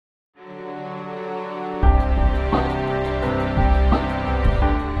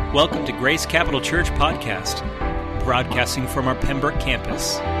Welcome to Grace Capital Church Podcast, broadcasting from our Pembroke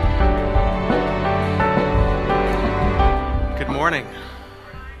campus. Good morning.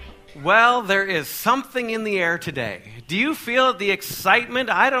 Well, there is something in the air today. Do you feel the excitement?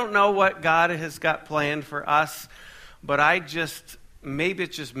 I don't know what God has got planned for us, but maybe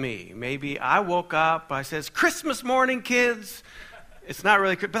it's just me. Maybe I woke up, I says, Christmas morning, kids. It's not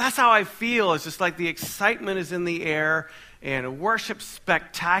really, but that's how I feel. It's just like the excitement is in the air. And worship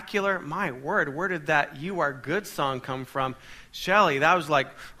spectacular. My word, where did that You Are Good song come from? Shelly, that was like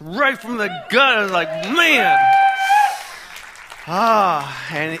right from the gut. I was like, man.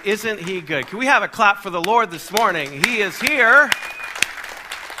 And isn't he good? Can we have a clap for the Lord this morning? He is here.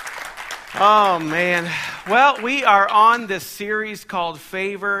 Oh, man. Well, we are on this series called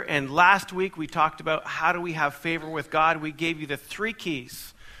Favor. And last week we talked about how do we have favor with God. We gave you the 3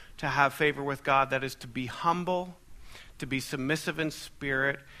 keys to have favor with God. That is to be humble, to be submissive in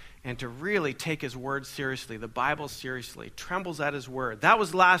spirit, and to really take his word seriously, the Bible seriously, trembles at his word. That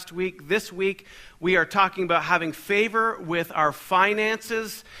was last week. This week, we are talking about having favor with our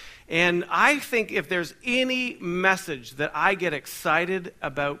finances. And I think if there's any message that I get excited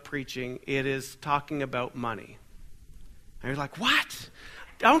about preaching, it is talking about money. And you're like, what?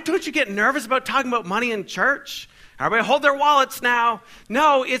 Don't you get nervous about talking about money in church? Everybody hold their wallets now.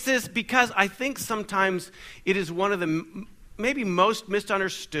 No, it's this because I think sometimes it is one of the maybe most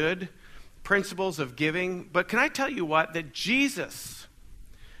misunderstood principles of giving. But can I tell you what? That Jesus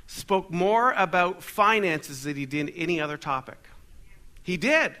spoke more about finances than he did any other topic. He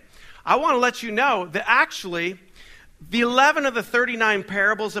did. I want to let you know that actually the 11 of the 39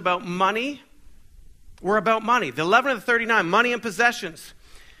 parables about money were about money. The 11 of the 39, money and possessions.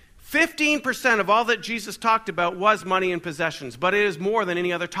 15% of all that Jesus talked about was money and possessions, but it is more than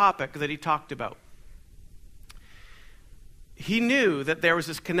any other topic that he talked about. He knew that there was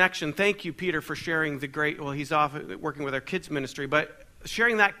this connection. Thank you, Peter, for sharing he's off working with our kids ministry, but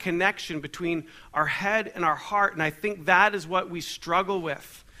sharing that connection between our head and our heart, and I think that is what we struggle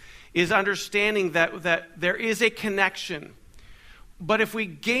with, is understanding that there is a connection. But if we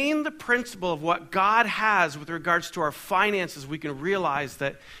gain the principle of what God has with regards to our finances, we can realize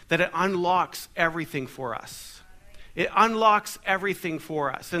that it unlocks everything for us. It unlocks everything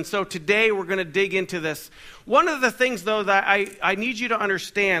for us. And so today we're going to dig into this. One of the things, though, that I need you to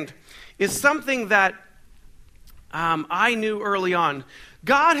understand is something that I knew early on.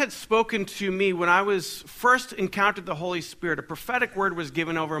 God had spoken to me when I was first encountered the Holy Spirit. A prophetic word was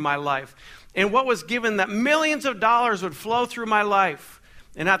given over my life. And what was given that millions of dollars would flow through my life.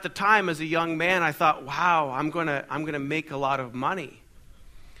 And at the time, as a young man, I thought, wow, I'm gonna make a lot of money.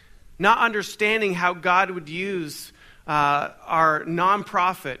 Not understanding how God would use our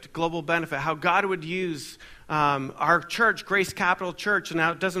nonprofit, Global Benefit, how God would use our church, Grace Capital Church, and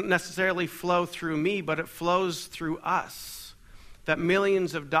how it doesn't necessarily flow through me, but it flows through us. That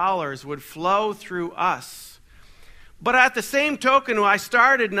millions of dollars would flow through us. But at the same token, I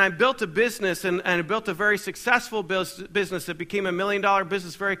started and I built a business and I built a very successful business that became $1 million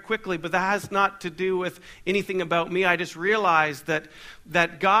business very quickly, but that has not to do with anything about me. I just realized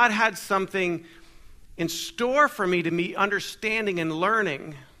that God had something in store for me to meet understanding and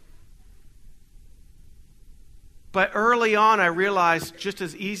learning. But early on, I realized just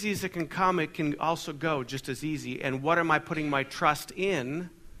as easy as it can come, it can also go just as easy. And what am I putting my trust in?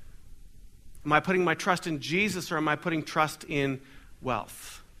 Am I putting my trust in Jesus or am I putting trust in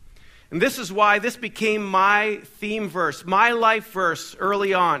wealth? And this is why this became my theme verse, my life verse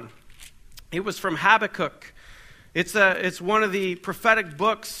early on. It was from Habakkuk. It's one of the prophetic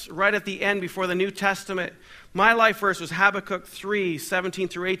books right at the end before the New Testament. My life verse was Habakkuk 3, 17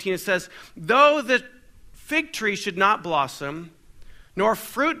 through 18. It says, though the fig tree should not blossom, nor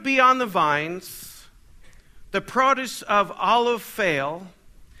fruit be on the vines, the produce of olive fail,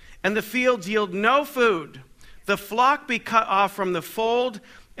 and the fields yield no food, the flock be cut off from the fold,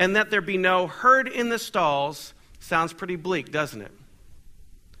 and that there be no herd in the stalls. Sounds pretty bleak, doesn't it?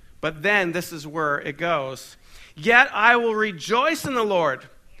 But then this is where it goes. Yet I will rejoice in the Lord.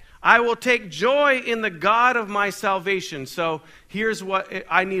 I will take joy in the God of my salvation. So here's what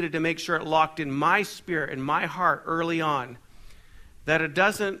I needed to make sure it locked in my spirit and my heart early on. That it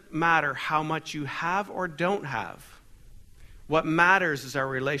doesn't matter how much you have or don't have. What matters is our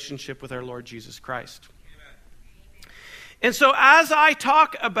relationship with our Lord Jesus Christ. Amen. And so as I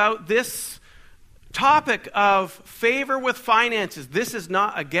talk about this topic of favor with finances, this is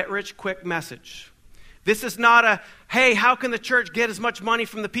not a get-rich-quick message. This is not a, hey, how can the church get as much money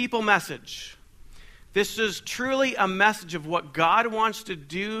from the people message. This is truly a message of what God wants to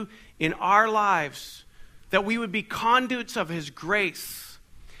do in our lives, that we would be conduits of his grace.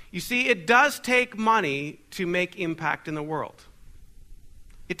 You see, it does take money to make impact in the world.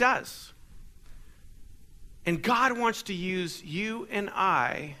 It does. And God wants to use you and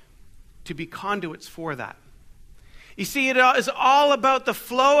I to be conduits for that. You see, it is all about the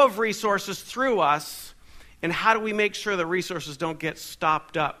flow of resources through us, and how do we make sure the resources don't get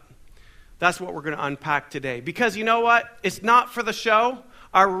stopped up. That's what we're going to unpack today. Because you know what? It's not for the show.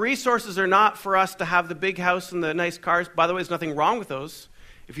 Our resources are not for us to have the big house and the nice cars. By the way, there's nothing wrong with those.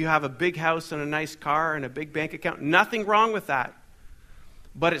 If you have a big house and a nice car and a big bank account, nothing wrong with that.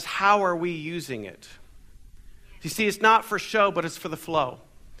 But it's how are we using it? You see, it's not for show, but it's for the flow.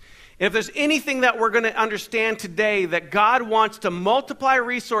 And if there's anything that we're going to understand today, that God wants to multiply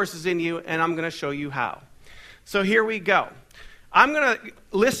resources in you, and I'm going to show you how. So here we go. I'm going to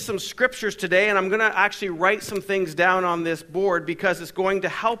list some scriptures today, and I'm going to actually write some things down on this board because it's going to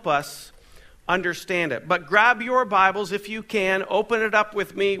help us understand it. But grab your Bibles if you can. Open it up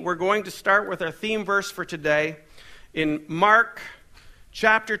with me. We're going to start with our theme verse for today in Mark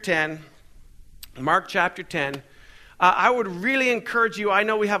chapter 10. Mark chapter 10. I would really encourage you. I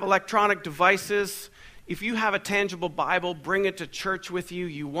know we have electronic devices. If you have a tangible Bible, bring it to church with you.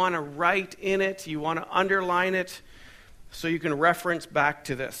 You want to write in it. You want to underline it so you can reference back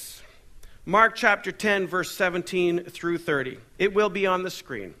to this. Mark chapter 10, verse 17 through 30. It will be on the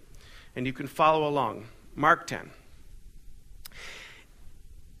screen, and you can follow along. Mark 10.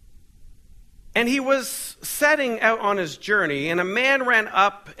 And he was setting out on his journey, and a man ran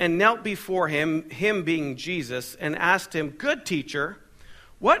up and knelt before him being Jesus, and asked him, "Good teacher,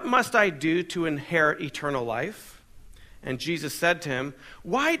 what must I do to inherit eternal life?" And Jesus said to him,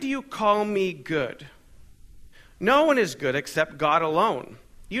 "Why do you call me good? No one is good except God alone.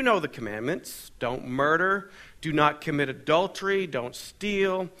 You know the commandments. Don't murder. Do not commit adultery. Don't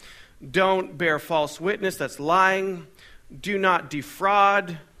steal. Don't bear false witness. That's lying. Do not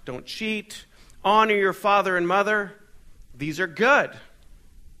defraud. Don't cheat. Honor your father and mother. These are good."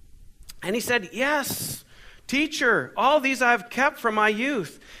 And he said, "Yes, teacher, all these I have kept from my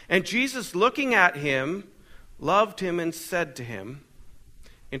youth." And Jesus, looking at him, loved him and said to him,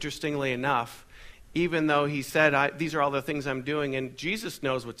 interestingly enough, even though he said, these are all the things I'm doing, and Jesus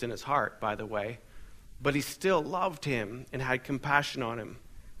knows what's in his heart, by the way, but he still loved him and had compassion on him.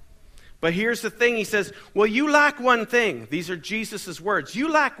 But here's the thing, he says, "Well, you lack one thing." These are Jesus' words. "You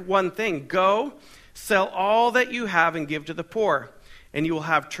lack one thing. Go, sell all that you have and give to the poor, and you will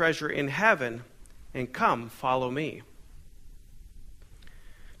have treasure in heaven, and come, follow me."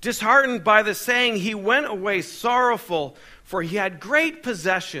 Disheartened by the saying, he went away sorrowful, for he had great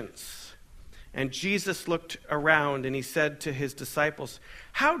possessions. And Jesus looked around, and he said to his disciples,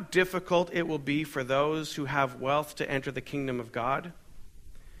 "How difficult it will be for those who have wealth to enter the kingdom of God."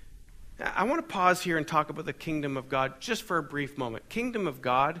 I want to pause here and talk about the kingdom of God just for a brief moment. Kingdom of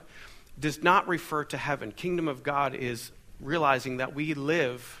God does not refer to heaven. Kingdom of God is realizing that we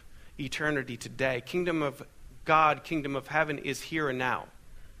live eternity today. Kingdom of God, kingdom of heaven is here and now.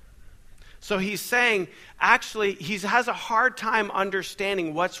 So he's saying, actually, he has a hard time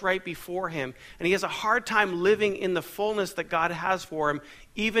understanding what's right before him, and he has a hard time living in the fullness that God has for him,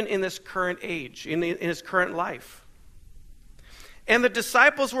 even in this current age, in his current life. And the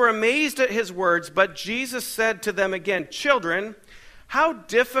disciples were amazed at his words, but Jesus said to them again, "Children, how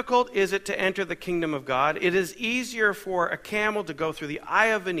difficult is it to enter the kingdom of God? It is easier for a camel to go through the eye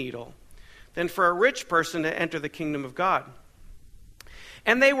of a needle than for a rich person to enter the kingdom of God."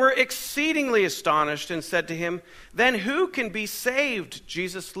 And they were exceedingly astonished and said to him, "Then who can be saved?"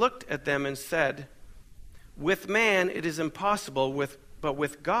 Jesus looked at them and said, "With man it is impossible, but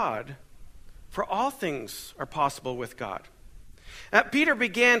with God, for all things are possible with God." Peter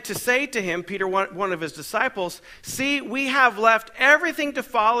began to say to him, Peter, one of his disciples, "See, we have left everything to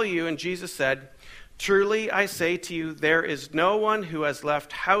follow you." And Jesus said, "Truly I say to you, there is no one who has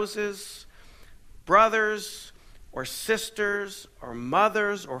left houses, brothers, or sisters, or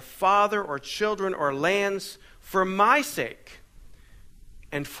mothers, or father, or children, or lands, for my sake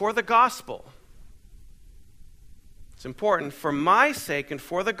and for the gospel." It's important. "For my sake and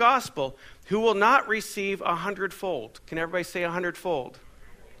for the gospel, who will not receive 100-fold. Can everybody say 100-fold?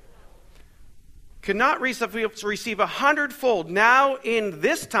 Could not receive 100-fold now in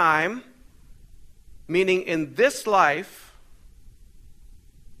this time, meaning in this life,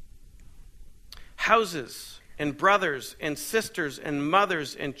 houses and brothers and sisters and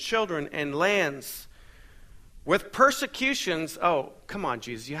mothers and children and lands, with persecutions." Oh, come on,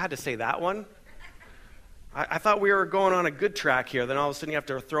 Jesus, you had to say that one. I thought we were going on a good track here. Then all of a sudden you have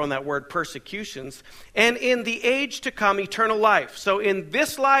to throw in that word persecutions. "And in the age to come, eternal life." So in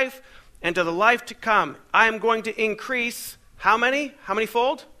this life and to the life to come, I am going to increase how many? How many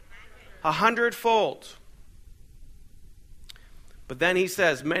fold? 100-fold. But then he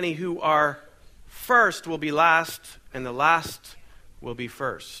says, many who are first will be last, and the last will be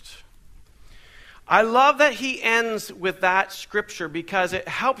first. I love that he ends with that scripture because it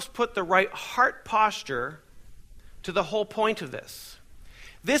helps put the right heart posture to the whole point of this.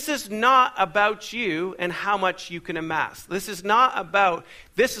 This is not about you and how much you can amass. This is not about,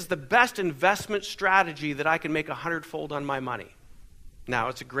 this is the best investment strategy that I can make 100-fold on my money. Now,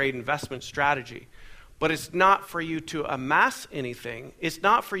 it's a great investment strategy, but it's not for you to amass anything. It's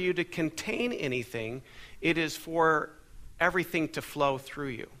not for you to contain anything. It is for everything to flow through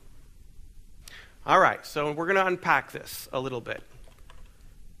you. All right, so we're going to unpack this a little bit.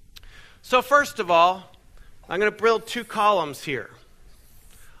 So first of all, I'm going to build two columns here.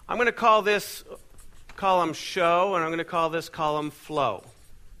 I'm going to call this column show, and I'm going to call this column flow.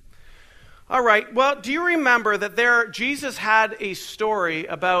 All right, well, do you remember that Jesus had a story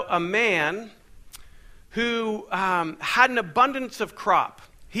about a man who had an abundance of crop.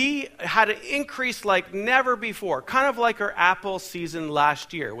 He had an increase like never before, kind of like our apple season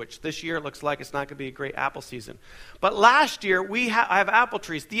last year, which this year looks like it's not going to be a great apple season. But last year, I have apple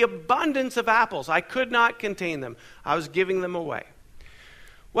trees, the abundance of apples. I could not contain them. I was giving them away.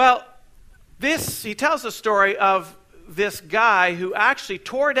 Well, he tells a story of this guy who actually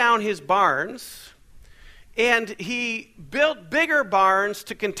tore down his barns, and he built bigger barns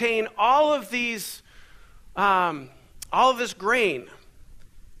to contain all of this grain.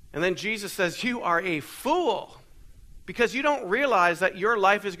 And then Jesus says, you are a fool, because you don't realize that your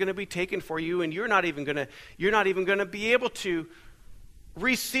life is going to be taken for you, and you're not even going to be able to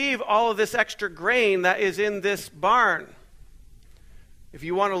receive all of this extra grain that is in this barn. If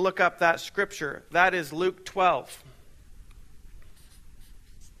you want to look up that scripture, that is Luke 12.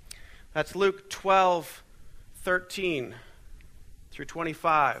 That's Luke 12, 13 through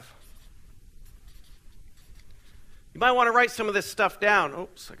 25. You might want to write some of this stuff down.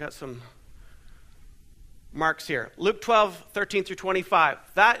 Oops, I got some marks here. Luke 12, 13 through 25.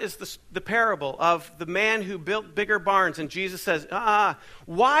 That is the parable of the man who built bigger barns. And Jesus says,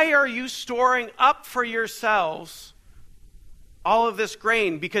 why are you storing up for yourselves all of this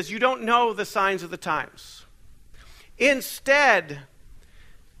grain? Because you don't know the signs of the times. Instead,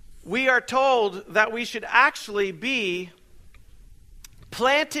 we are told that we should actually be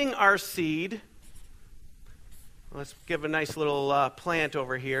planting our seed. Let's give a nice little plant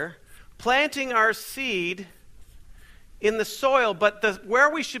over here. Planting our seed in the soil, but where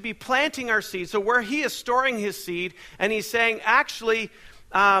we should be planting our seed, so where he is storing his seed, and he's saying, actually,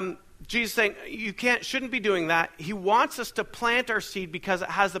 Jesus is saying, you shouldn't be doing that. He wants us to plant our seed because it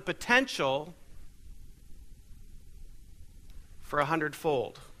has the potential for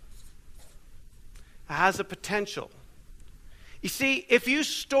 100-fold. It has a potential. You see, if you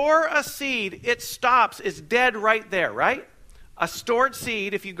store a seed, it stops. It's dead right there, right? A stored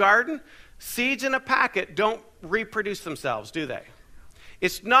seed, if you garden, seeds in a packet don't reproduce themselves, do they?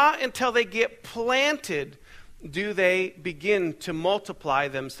 It's not until they get planted do they begin to multiply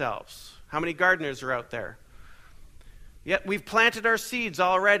themselves. How many gardeners are out there? Yet we've planted our seeds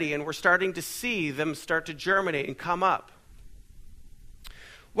already, and we're starting to see them start to germinate and come up.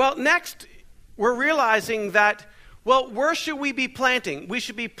 Well, next, we're realizing that, where should we be planting? We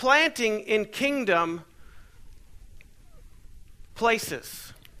should be planting in kingdom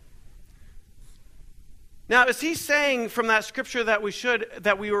places. Now, is he saying from that scripture that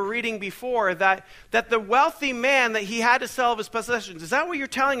we were reading before, that the wealthy man, that he had to sell of his possessions? Is that what you're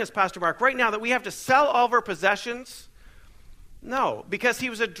telling us, Pastor Mark, right now, that we have to sell all of our possessions? No, because he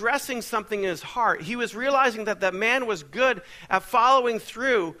was addressing something in his heart. He was realizing that that man was good at following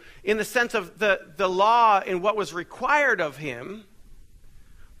through in the sense of the law and what was required of him.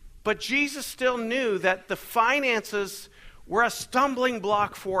 But Jesus still knew that the finances were a stumbling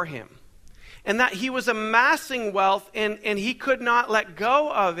block for him. And that he was amassing wealth and he could not let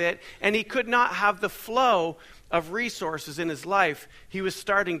go of it, and he could not have the flow of resources in his life. He was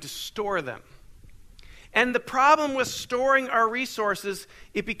starting to store them. And the problem with storing our resources,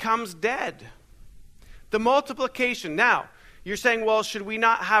 it becomes dead. The multiplication. Now, you're saying, well, should we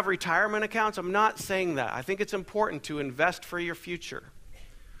not have retirement accounts? I'm not saying that. I think it's important to invest for your future.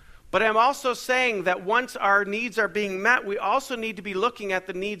 But I'm also saying that once our needs are being met, we also need to be looking at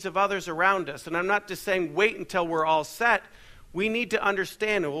the needs of others around us. And I'm not just saying wait until we're all set. We need to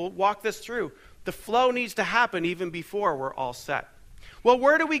understand, and we'll walk this through. The flow needs to happen even before we're all set. Well,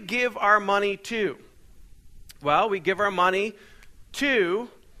 where do we give our money to? Well, we give our money to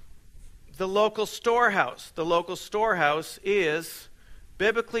the local storehouse. The local storehouse is,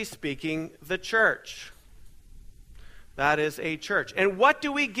 biblically speaking, the church. That is a church. And what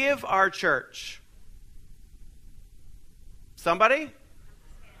do we give our church? Somebody?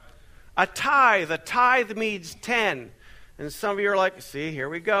 A tithe. A tithe means 10. And some of you are like, see, here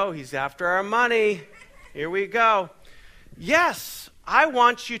we go. He's after our money. Here we go. Yes, I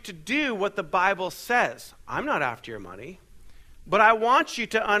want you to do what the Bible says. I'm not after your money. But I want you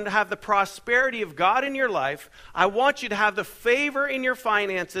to have the prosperity of God in your life. I want you to have the favor in your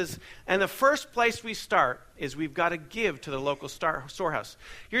finances. And the first place we start is we've got to give to the local storehouse.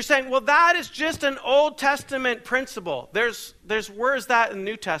 You're saying, well, that is just an Old Testament principle. Where is that in the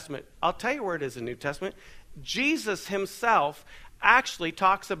New Testament? I'll tell you where it is in the New Testament. Jesus himself actually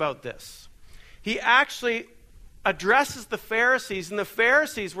talks about this. He actually addresses the Pharisees, and the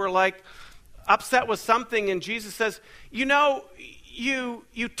Pharisees were like upset with something, and Jesus says, you know, you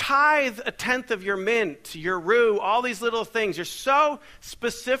tithe a tenth of your mint, your rue, all these little things. You're so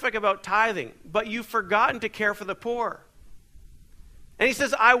specific about tithing, but you've forgotten to care for the poor. And he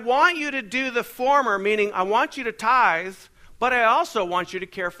says, I want you to do the former, meaning I want you to tithe, but I also want you to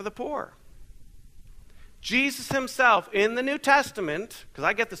care for the poor. Jesus himself in the New Testament, because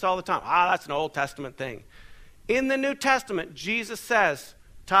I get this all the time, that's an Old Testament thing. In the New Testament, Jesus says,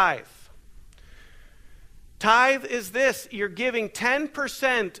 tithe. Tithe is this: you're giving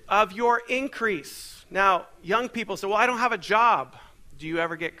 10% of your increase. Now, young people say, well, I don't have a job. Do you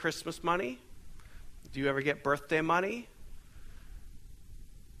ever get Christmas money? Do you ever get birthday money?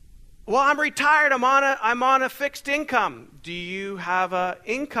 Well, I'm retired. I'm on a fixed income. Do you have an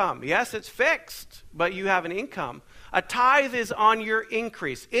income? Yes, it's fixed, but you have an income. A tithe is on your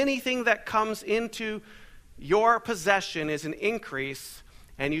increase. Anything that comes into your possession is an increase,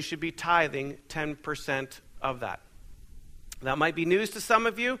 and you should be tithing 10% of that. That might be news to some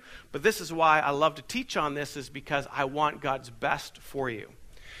of you, but this is why I love to teach on this, is because I want God's best for you.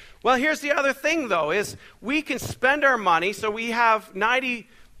 Well, here's the other thing, though, is we can spend our money, so we have 90%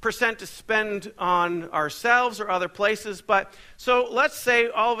 to spend on ourselves or other places, but so let's say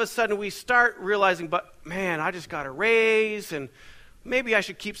all of a sudden we start realizing, but man, I just got a raise, and maybe I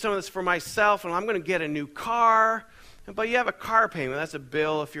should keep some of this for myself, and I'm going to get a new car. But you have a car payment. That's a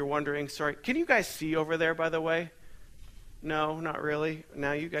bill, if you're wondering. Sorry. Can you guys see over there, by the way? No, not really.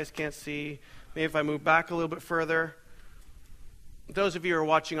 Now you guys can't see. Maybe if I move back a little bit further. Those of you who are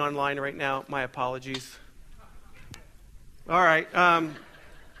watching online right now, my apologies. All right. I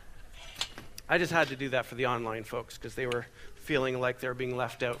just had to do that for the online folks because they were feeling like they were being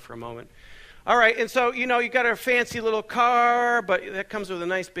left out for a moment. All right, and so, you got a fancy little car, but that comes with a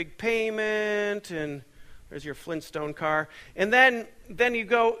nice big payment, and there's your Flintstone car. And then you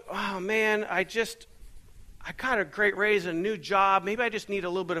go, oh man, I got a great raise, a new job. Maybe I just need a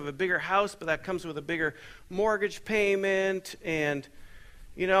little bit of a bigger house, but that comes with a bigger mortgage payment. And,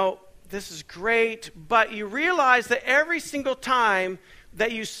 this is great. But you realize that every single time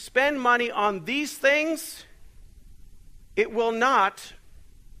that you spend money on these things, it will not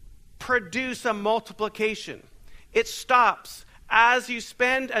produce a multiplication. It stops. As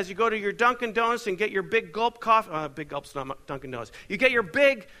you go to your Dunkin' Donuts and get your big gulp coffee, big gulp's not Dunkin' Donuts. You get your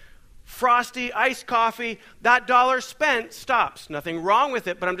big frosty iced coffee, that dollar spent stops. Nothing wrong with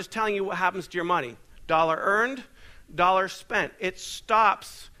it, but I'm just telling you what happens to your money. Dollar earned, dollar spent. It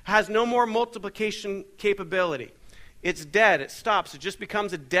stops, has no more multiplication capability. It's dead, it stops. It just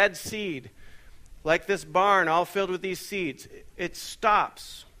becomes a dead seed. Like this barn all filled with these seeds. It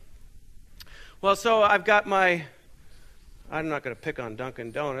stops. Well, so I've got I'm not going to pick on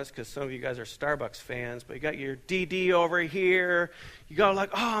Dunkin' Donuts because some of you guys are Starbucks fans, but you got your DD over here. You go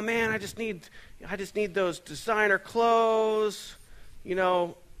like, oh man, I just need those designer clothes,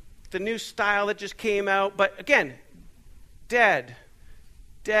 the new style that just came out. But again, dead.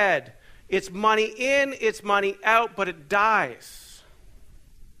 It's money in, it's money out, but it dies.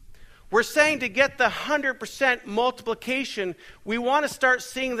 We're saying to get the 100% multiplication, we want to start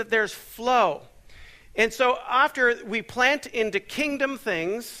seeing that there's flow. And so after we plant into kingdom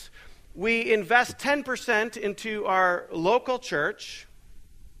things, we invest 10% into our local church.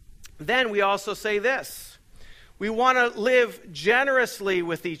 Then we also say this: we want to live generously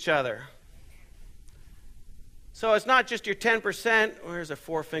with each other. So it's not just your 10%. Where's a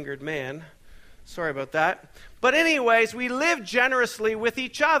four-fingered man? Sorry about that. But anyways, we live generously with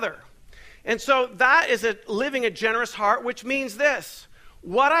each other. And so that is living a generous heart, which means this: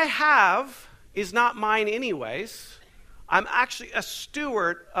 what I have is not mine anyways. I'm actually a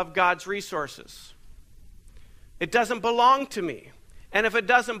steward of God's resources. It doesn't belong to me. And if it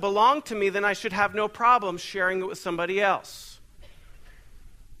doesn't belong to me, then I should have no problem sharing it with somebody else.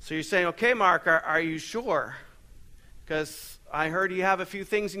 So you're saying, okay, Mark, are you sure? Because I heard you have a few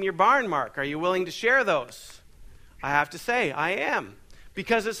things in your barn, Mark. Are you willing to share those? I have to say, I am.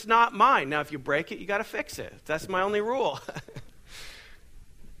 Because it's not mine. Now, if you break it, you got to fix it. That's my only rule.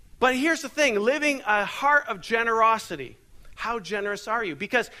 But here's the thing, living a heart of generosity. How generous are you?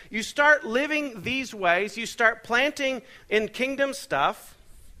 Because you start living these ways, you start planting in kingdom stuff,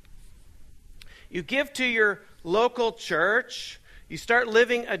 you give to your local church, you start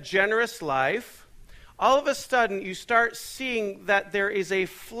living a generous life, all of a sudden you start seeing that there is a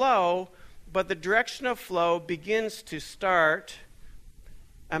flow, but the direction of flow begins to start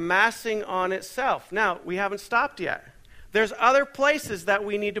amassing on itself. Now, we haven't stopped yet. There's other places that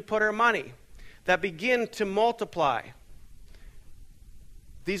we need to put our money that begin to multiply.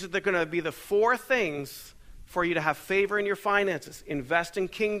 These are going to be the 4 things for you to have favor in your finances. Invest in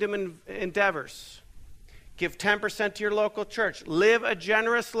kingdom endeavors. Give 10% to your local church. Live a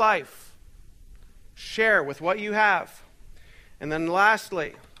generous life. Share with what you have. And then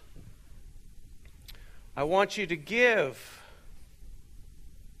lastly, I want you to give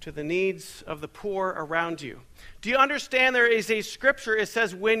to the needs of the poor around you. Do you understand there is a scripture, it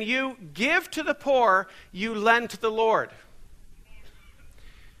says, when you give to the poor, you lend to the Lord.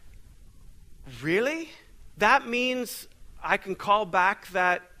 Really? That means I can call back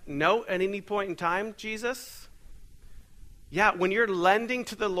that note at any point in time, Jesus? Yeah, when you're lending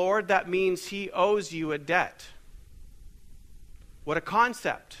to the Lord, that means he owes you a debt. What a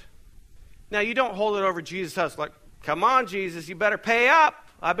concept. Now, you don't hold it over Jesus' house like, come on, Jesus, you better pay up.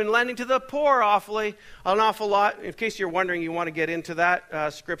 I've been lending to the poor an awful lot. In case you're wondering, you want to get into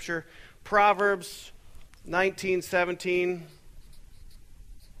that scripture. Proverbs 19:17.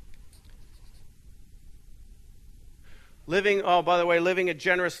 Living a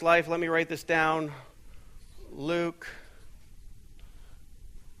generous life. Let me write this down. Luke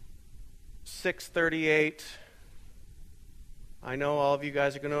 6:38. I know all of you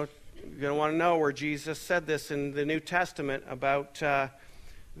guys are going to want to know where Jesus said this in the New Testament about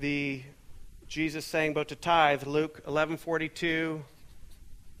Jesus saying about to tithe. Luke 11:42.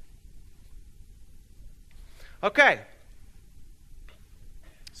 Okay.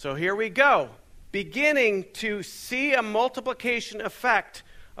 So here we go. Beginning to see a multiplication effect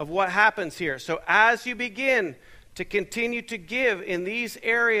of what happens here. So as you begin to continue to give in these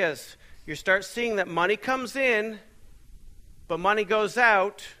areas, you start seeing that money comes in, but money goes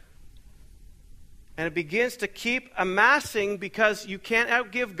out, and it begins to keep amassing because you can't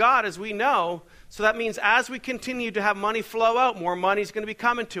outgive God, as we know. So that means as we continue to have money flow out, more money is going to be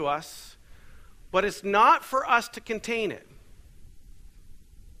coming to us. But it's not for us to contain it.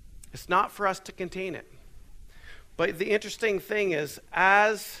 It's not for us to contain it. But the interesting thing is,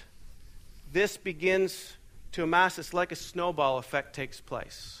 as this begins to amass, it's like a snowball effect takes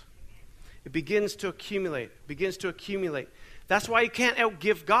place. It begins to accumulate, That's why you can't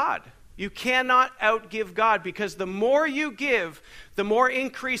outgive God. You cannot outgive God, because the more you give, the more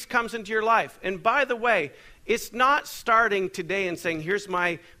increase comes into your life. And by the way, it's not starting today and saying, here's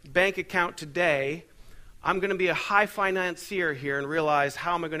my bank account today. I'm going to be a high financier here and realize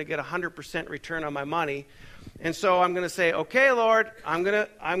how am I going to get 100% return on my money. And so I'm going to say, okay, Lord, I'm going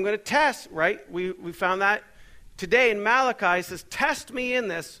to test, right? We found that today in Malachi. It says, test me in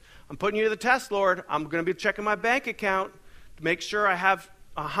this. I'm putting you to the test, Lord. I'm going to be checking my bank account to make sure I have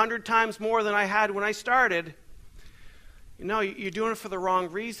 100 times more than I had when I started. No, you're doing it for the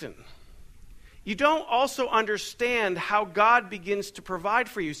wrong reason. You don't also understand how God begins to provide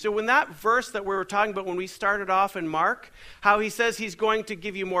for you. So when that verse that we were talking about when we started off in Mark, how he says he's going to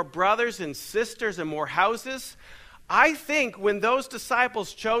give you more brothers and sisters and more houses, I think when those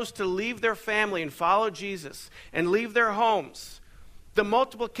disciples chose to leave their family and follow Jesus and leave their homes, the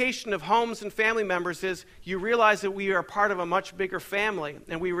multiplication of homes and family members is you realize that we are part of a much bigger family,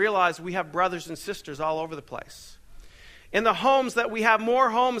 and we realize we have brothers and sisters all over the place. In the homes that we have more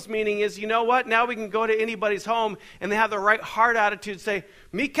homes, meaning is, you know what? Now we can go to anybody's home and they have the right heart attitude, say,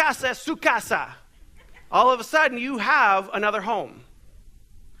 mi casa, su casa. All of a sudden you have another home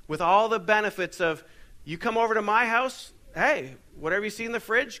with all the benefits of, you come over to my house, hey, whatever you see in the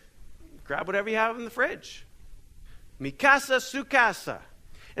fridge, grab whatever you have in the fridge. Mi casa, su casa.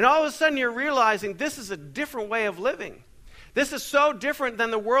 And all of a sudden you're realizing this is a different way of living. This is so different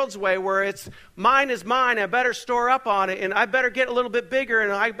than the world's way, where it's mine is mine, I better store up on it, and I better get a little bit bigger,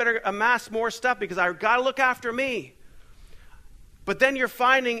 and I better amass more stuff because I've got to look after me. But then you're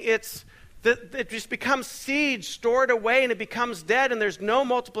finding it just becomes seed stored away, and it becomes dead, and there's no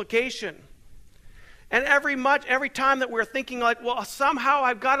multiplication. And every time that we're thinking like, well, somehow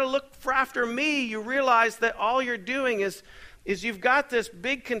I've got to look after me, you realize that all you're doing is you've got this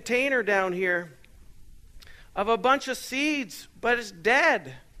big container down here of a bunch of seeds, but it's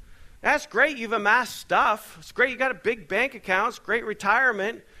dead. That's great, you've amassed stuff. It's great, you got a big bank account. It's great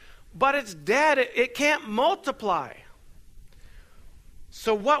retirement. But it's dead. It can't multiply.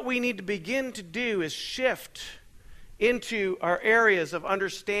 So what we need to begin to do is shift into our areas of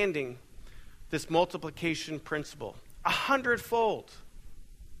understanding this multiplication principle. 100-fold.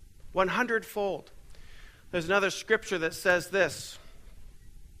 100-fold. There's another scripture that says this: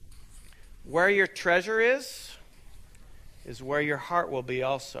 where your treasure is where your heart will be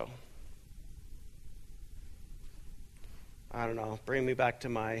also. I don't know, bring me back to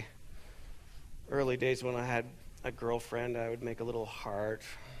my early days when I had a girlfriend. I would make a little heart.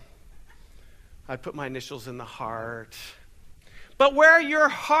 I'd put my initials in the heart. But where your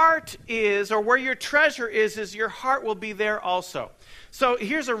heart is, or where your treasure is your heart will be there also. So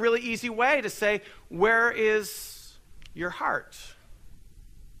here's a really easy way to say, where is your heart?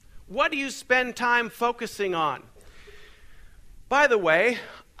 What do you spend time focusing on? By the way,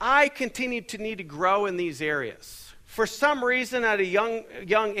 I continue to need to grow in these areas. For some reason, at a young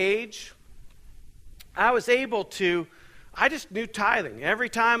age, I just knew tithing. Every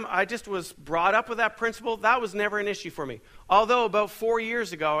time I just was brought up with that principle, that was never an issue for me. Although about 4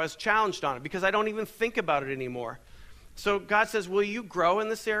 years ago, I was challenged on it because I don't even think about it anymore. So God says, will you grow in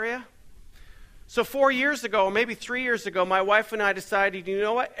this area? So 4 years ago, or maybe 3 years ago, my wife and I decided, you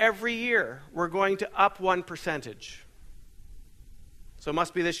know what? Every year, we're going to up 1%. So it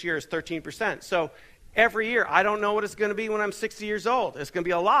must be this year is 13%. So every year, I don't know what it's going to be when I'm 60 years old. It's going to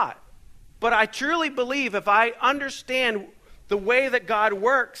be a lot. But I truly believe if I understand the way that God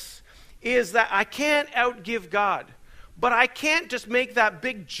works, is that I can't outgive God. But I can't just make that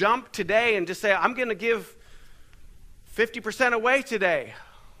big jump today and just say, I'm going to give 50% away today.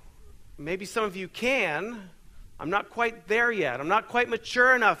 Maybe some of you can. I'm not quite there yet. I'm not quite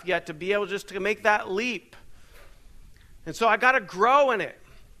mature enough yet to be able just to make that leap. And so I got to grow in it.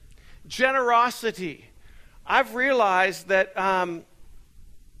 Generosity. I've realized that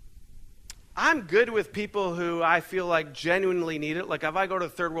I'm good with people who I feel like genuinely need it. Like if I go to a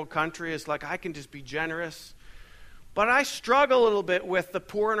third world country, it's like I can just be generous. But I struggle a little bit with the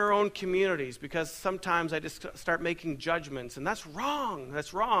poor in our own communities because sometimes I just start making judgments, and that's wrong.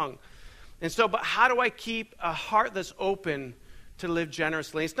 That's wrong. And so, but how do I keep a heart that's open to live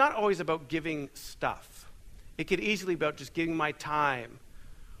generously? It's not always about giving stuff. It could easily be about just giving my time.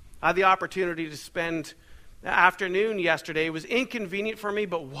 I had the opportunity to spend the afternoon yesterday. It was inconvenient for me,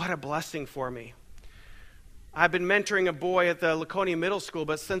 but what a blessing for me. I've been mentoring a boy at the Laconia Middle School,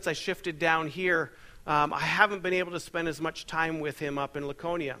 but since I shifted down here, I haven't been able to spend as much time with him up in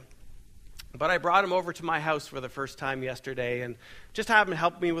Laconia. But I brought him over to my house for the first time yesterday and just have him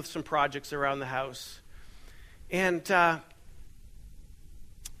help me with some projects around the house. And,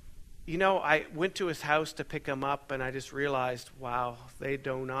 I went to his house to pick him up, and I just realized, wow, they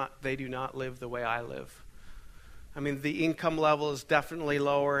do not live the way I live. I mean, the income level is definitely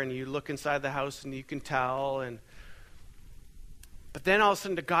lower, and you look inside the house and you can tell. But then all of a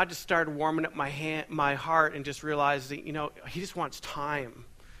sudden, God just started warming up my heart, and just realizing, he just wants time.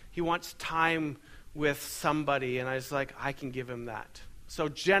 He wants time with somebody, and I was like, I can give him that. So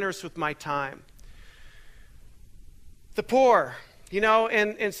generous with my time. The poor,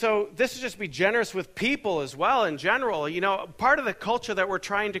 and so this is just be generous with people as well in general. Part of the culture that we're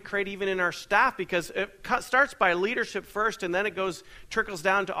trying to create even in our staff, because it starts by leadership first, and then it trickles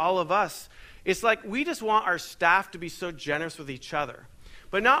down to all of us. It's like we just want our staff to be so generous with each other.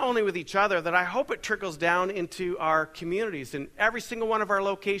 But not only with each other, that I hope it trickles down into our communities in every single one of our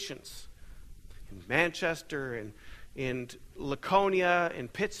locations. In Manchester, in Laconia, in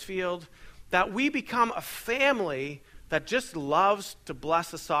Pittsfield. That we become a family that just loves to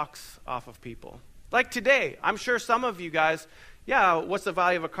bless the socks off of people. Like today, I'm sure some of you guys, what's the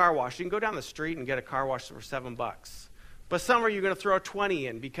value of a car wash? You can go down the street and get a car wash for $7. But some of you are going to throw 20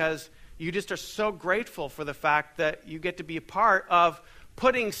 in because you just are so grateful for the fact that you get to be a part of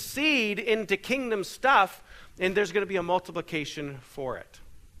putting seed into kingdom stuff, and there's going to be a multiplication for it.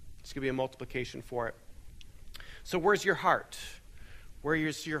 It's going to be a multiplication for it. So where's your heart? Where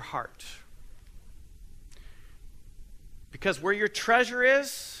is your heart? Because where your treasure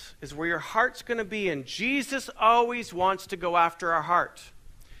is where your heart's going to be, and Jesus always wants to go after our heart.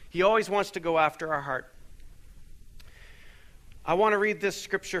 He always wants to go after our heart. I want to read this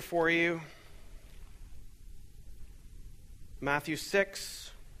scripture for you. Matthew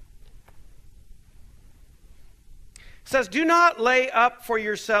 6. It says, "Do not lay up for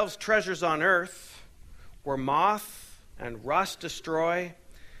yourselves treasures on earth, where moth and rust destroy,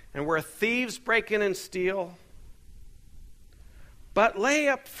 and where thieves break in and steal. But lay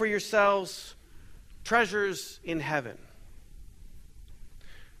up for yourselves treasures in heaven."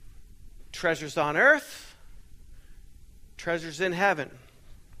 treasures on earth, treasures in heaven.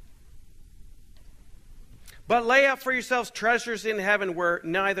 But lay up for yourselves treasures in heaven where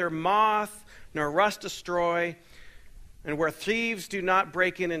neither moth nor rust destroy, and where thieves do not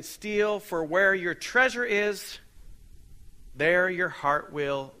break in and steal. For where your treasure is, there your heart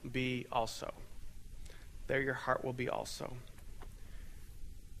will be also. There your heart will be also.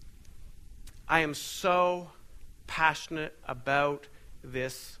 I am so passionate about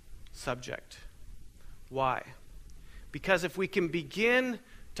this subject. Why? Because if we can begin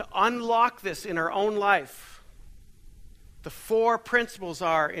to unlock this in our own life, the 4 principles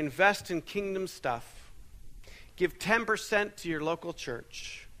are: invest in kingdom stuff, give 10% to your local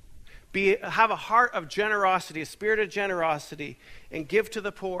church, have a heart of generosity, a spirit of generosity, and give to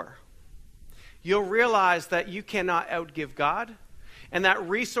the poor. You'll realize that you cannot outgive God, and that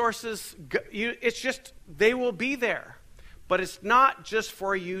resources, it's just, they will be there. But it's not just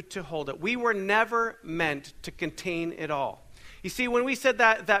for you to hold it. We were never meant to contain it all. You see, when we said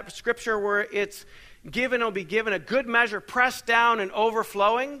that scripture where it's given will be given, a good measure, pressed down and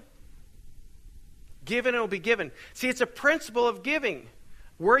overflowing, given will be given. See, it's a principle of giving.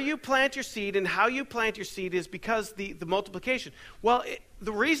 Where you plant your seed and how you plant your seed is because the multiplication. Well,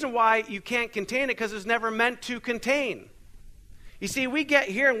 the reason why you can't contain it because it's never meant to contain. You see, we get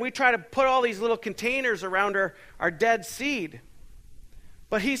here and we try to put all these little containers around our dead seed.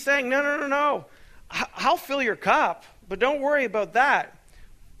 But he's saying, no. I'll fill your cup, but don't worry about that.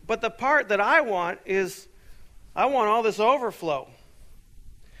 But the part that I want is, I want all this overflow.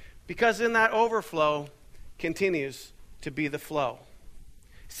 Because in that overflow continues to be the flow.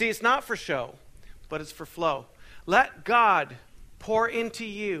 See, it's not for show, but it's for flow. Let God pour into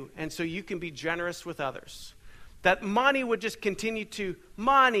you, and so you can be generous with others. That money would just continue to,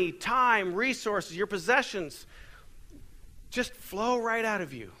 money, time, resources, your possessions, just flow right out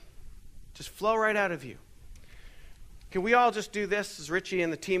of you. Just flow right out of you. Can we all just do this as Richie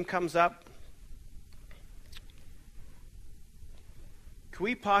and the team comes up? Can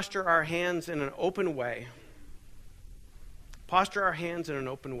we posture our hands in an open way? Posture our hands in an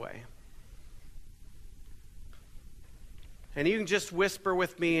open way. And you can just whisper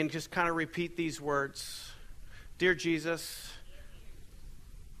with me and just kind of repeat these words. Dear Jesus,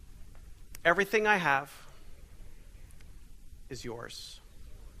 everything I have is yours.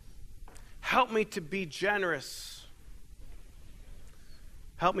 Help me to be generous.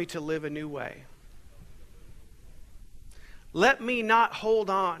 Help me to live a new way. Let me not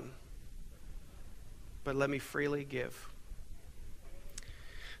hold on, but let me freely give.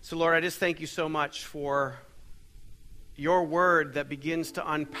 So, Lord, I just thank you so much for your word that begins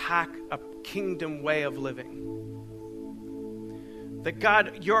to unpack a kingdom way of living. That,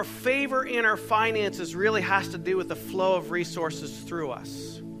 God, your favor in our finances really has to do with the flow of resources through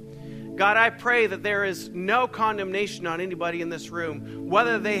us. God, I pray that there is no condemnation on anybody in this room,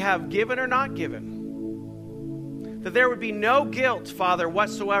 whether they have given or not given. That there would be no guilt, Father,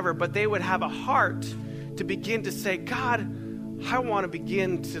 whatsoever, but they would have a heart to begin to say, God, I want to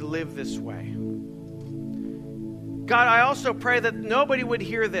begin to live this way. God, I also pray that nobody would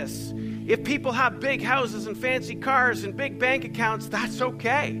hear this. If people have big houses and fancy cars and big bank accounts, that's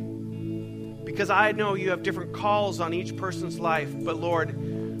okay. Because I know you have different calls on each person's life. But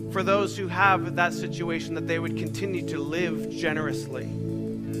Lord, for those who have that situation, that they would continue to live generously.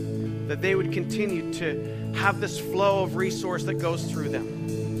 That they would continue to have this flow of resource that goes through them.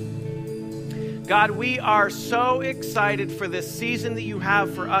 God, we are so excited for this season that you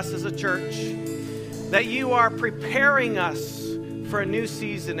have for us as a church. That you are preparing us for a new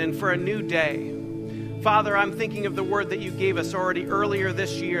season and for a new day. Father, I'm thinking of the word that you gave us already earlier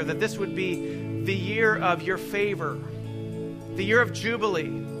this year, that this would be the year of your favor, the year of Jubilee.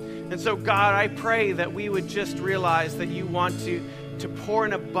 And so, God, I pray that we would just realize that you want to pour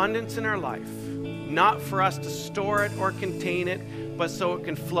an abundance in our life, not for us to store it or contain it, but so it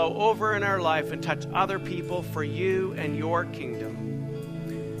can flow over in our life and touch other people for you and your kingdom.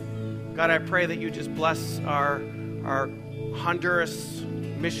 God, I pray that you just bless our Honduras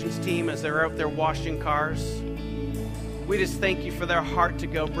missions team as they're out there washing cars. We just thank you for their heart to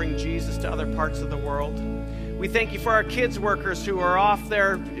go bring Jesus to other parts of the world. We thank you for our kids workers who are off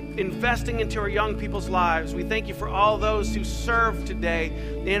there investing into our young people's lives. We thank you for all those who serve today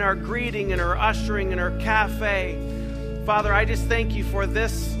in our greeting and our ushering and our cafe. Father, I just thank you for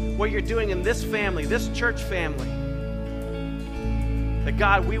this, what you're doing in this family, this church family. That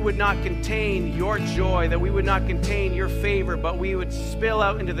God, we would not contain your joy, that we would not contain your favor, but we would spill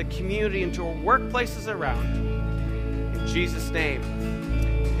out into the community, into our workplaces around. In Jesus' name,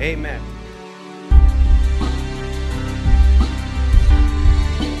 amen.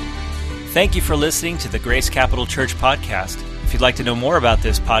 Thank you for listening to the Grace Capital Church podcast. If you'd like to know more about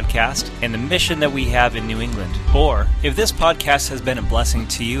this podcast and the mission that we have in New England, or if this podcast has been a blessing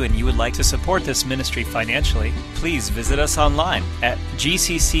to you and you would like to support this ministry financially, please visit us online at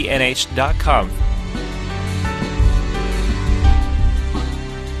gccnh.com